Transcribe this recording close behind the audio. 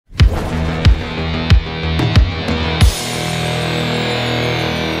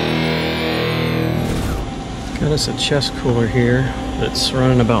It's a chest cooler here that's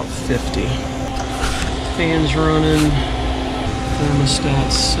running about 50. Fans running.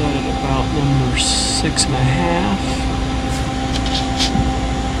 Thermostat set at about number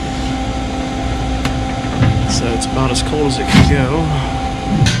 6.5. So it's about as cold as it can go.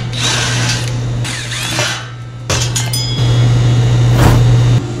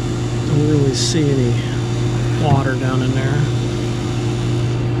 Don't really see any water down in there.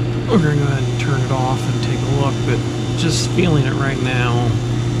 We're going to go ahead and turn it off and take a look, but just feeling it right now.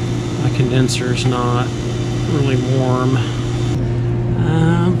 My condenser's not really warm.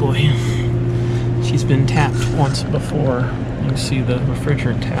 Oh boy. She's been tapped once before. You can see the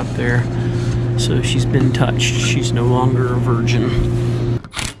refrigerant tap there. So she's been touched. She's no longer a virgin.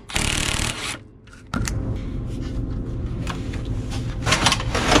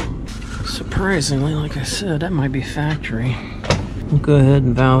 Surprisingly, like I said, that might be factory. We'll go ahead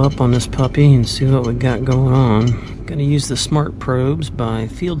and valve up on this puppy and see what we got going on. Gonna use the Smart Probes by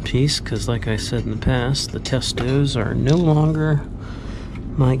Fieldpiece because, like I said in the past, the Testos are no longer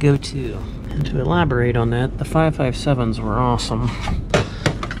my go-to. And to elaborate on that, the 557s were awesome.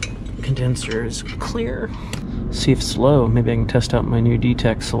 Condenser is clear. See if it's low. Maybe I can test out my new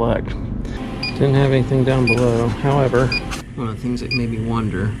Detek Select. Didn't have anything down below. However, one of the things that made me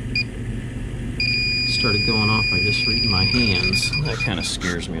wonder started going off by just reading my hands. That kind of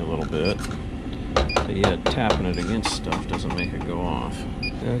scares me a little bit. But yet, tapping it against stuff doesn't make it go off.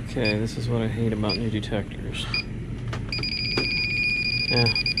 Okay, this is what I hate about new detectors. Yeah,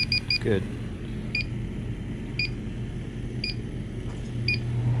 good.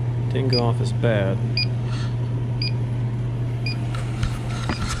 Didn't go off as bad.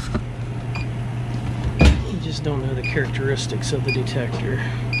 You just don't know the characteristics of the detector.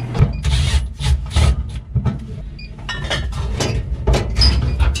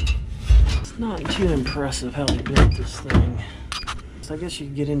 It's not too impressive how they built this thing. So I guess you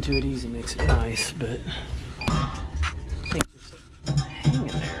can get into it easy, makes it nice, but I think it's hanging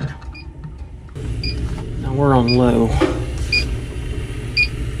there. Now we're on low.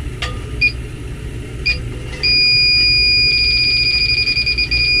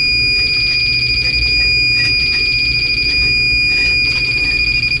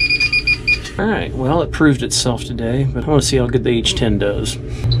 Alright, well, it proved itself today, but I want to see how good the H10 does.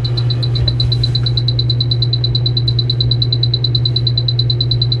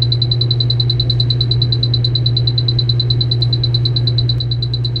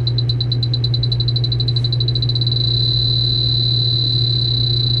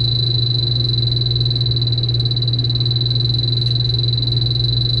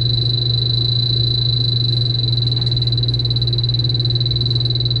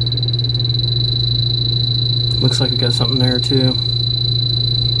 Looks like we got something there too.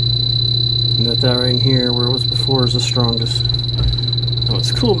 And that right in here, where it was before, is the strongest. Now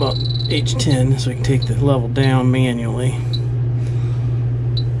what's cool about H10 is we can take the level down manually.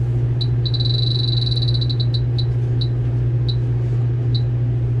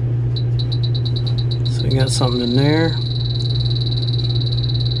 So we got something in there.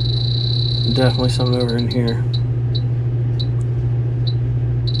 Definitely something over in here.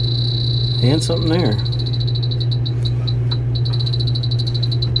 And something there.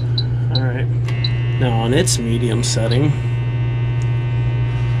 Alright, now on its medium setting,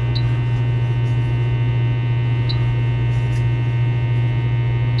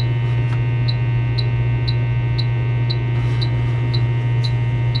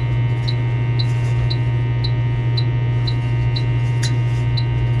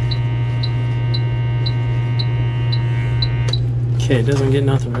 okay, it doesn't get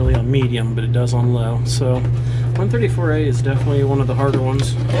nothing really on medium, but it does on low. So 134A is definitely one of the harder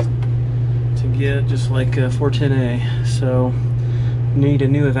ones to get, just like 410A. So need a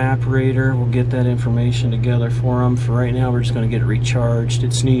new evaporator. We'll get that information together for them. For right now, we're just going to get it recharged.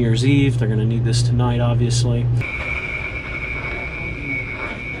 It's New Year's Eve. They're going to need this tonight, obviously.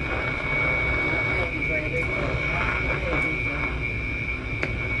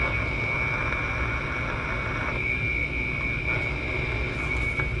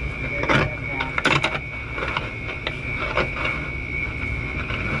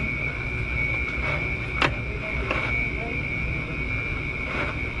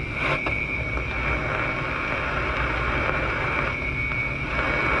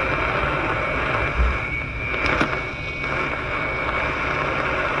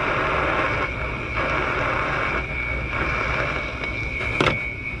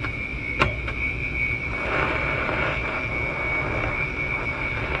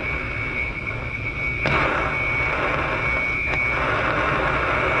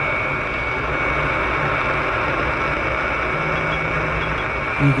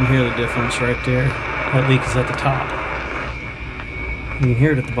 You can hear the difference right there. That leak is at the top. You can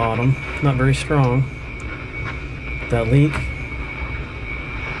hear it at the bottom. Not very strong. That leak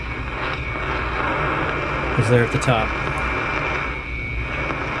is there at the top.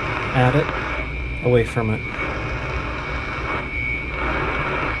 At it, away from it.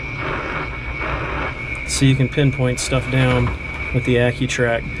 So you can pinpoint stuff down with the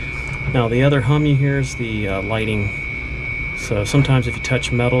Accutrak. Now the other hum you hear is the lighting. So sometimes if you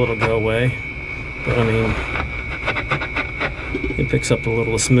touch metal it'll go away. But I mean, it picks up the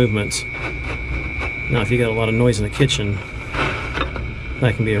littlest movements. Now if you got a lot of noise in the kitchen,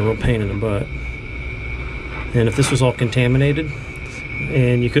 that can be a real pain in the butt. And if this was all contaminated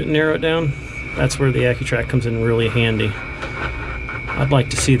and you couldn't narrow it down, that's where the Accutrak comes in really handy. I'd like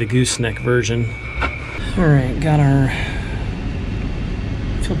to see the gooseneck version. Alright, got our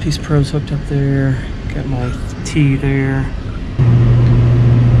field piece probes hooked up there. Got my T there.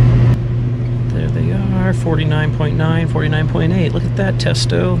 There they are, 49.9, 49.8. Look at that,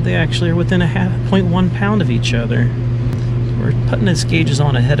 Testo. They actually are within a 0.1 pound of each other. We're putting its gauges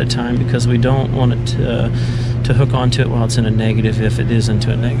on ahead of time because we don't want it to hook onto it while it's in a negative if it is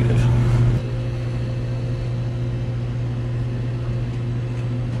into a negative.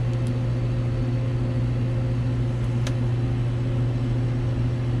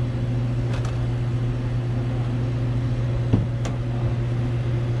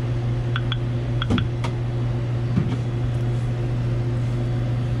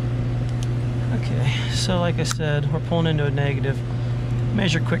 So like I said, we're pulling into a negative.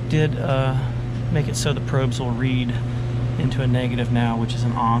 Measure Quick did make it so the probes will read into a negative now, which is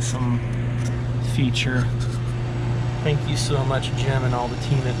an awesome feature. Thank you so much, Jim, and all the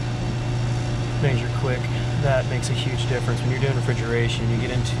team at Measure Quick. That makes a huge difference. When you're doing refrigeration, you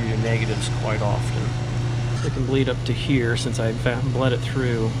get into negatives quite often. It can bleed up to here since I bled it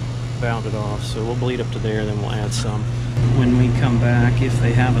through, bound it off. So we'll bleed up to there, then we'll add some. When we come back, if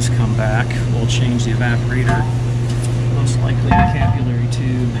they have us come back, we'll change the evaporator, most likely the capillary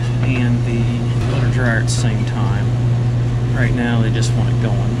tube and the water dryer at the same time. Right now they just want it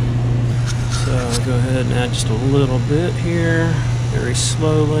going. So I'll go ahead and add just a little bit here, very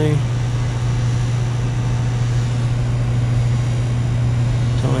slowly.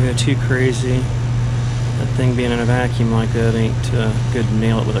 Don't want to go too crazy. That thing being in a vacuum like that ain't good to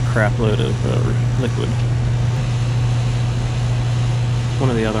nail it with a crap load of liquid. One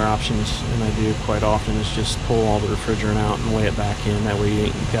of the other options, and I do quite often, is just pull all the refrigerant out and weigh it back in. That way you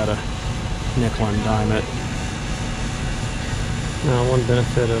ain't got to nickel and dime it. Now, one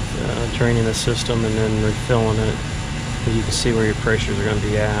benefit of draining the system and then refilling it is you can see where your pressures are going to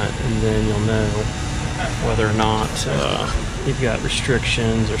be at, and then you'll know whether or not you've got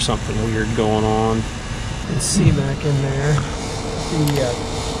restrictions or something weird going on. You can see back in there,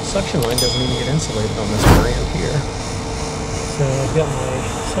 the suction line doesn't even get insulated on this brand here. So I've got my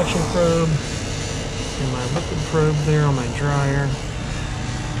suction probe and my liquid probe there on my dryer.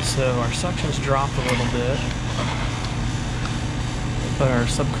 So our suction's dropped a little bit, but our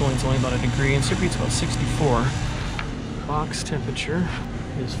subcooling's only about 1 degree, and superheat's about 64. Box temperature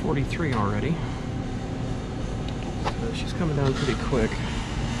is 43 already. So she's coming down pretty quick.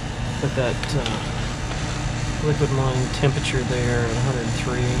 But that liquid line temperature there at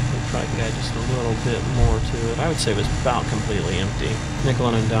 103, we probably could add just a little bit more to it. I would say it was about completely empty. Nickel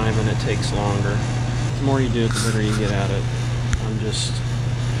and diamond, it takes longer. The more you do it, the better you get at it. I'm just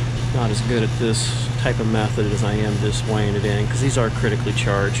not as good at this type of method as I am just weighing it in, because these are critically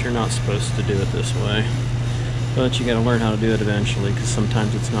charged. You're not supposed to do it this way. But you got to learn how to do it eventually, because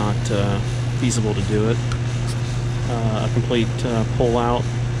sometimes it's not feasible to do it. A complete pull out,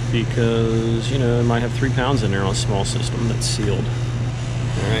 because, you know, it might have 3 pounds in there on a small system that's sealed.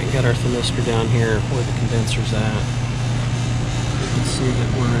 Alright, got our thermistor down here where the condenser's at. You can see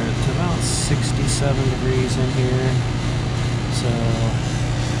that we're at about 67 degrees in here. So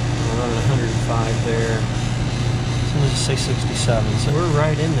we're running 105 there. So let's say 67. So we're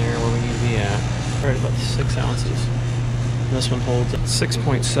right in there where we need to be at. Right about 6 ounces. And this one holds at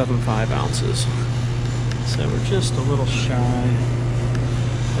 6.75 ounces. So we're just a little shy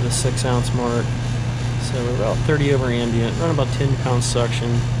of the 6 ounce mark. So we're about 30 over ambient, run about 10 pounds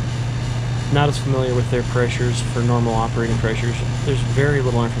suction. Not as familiar with their pressures for normal operating pressures. There's very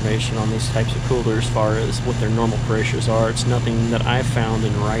little information on these types of coolers as far as what their normal pressures are. It's nothing that I've found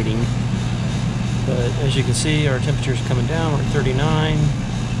in writing. But as you can see, our temperature's coming down. We're at 39.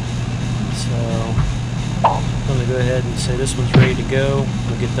 So I'm going to go ahead and say this one's ready to go.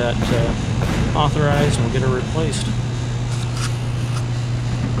 We'll get that authorized and we'll get her replaced.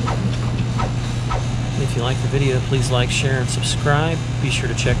 Let me If you like the video, please like, share, and subscribe. Be sure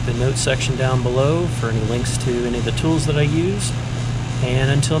to check the notes section down below for any links to any of the tools that I use. And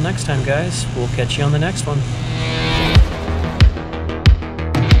until next time, guys, we'll catch you on the next one.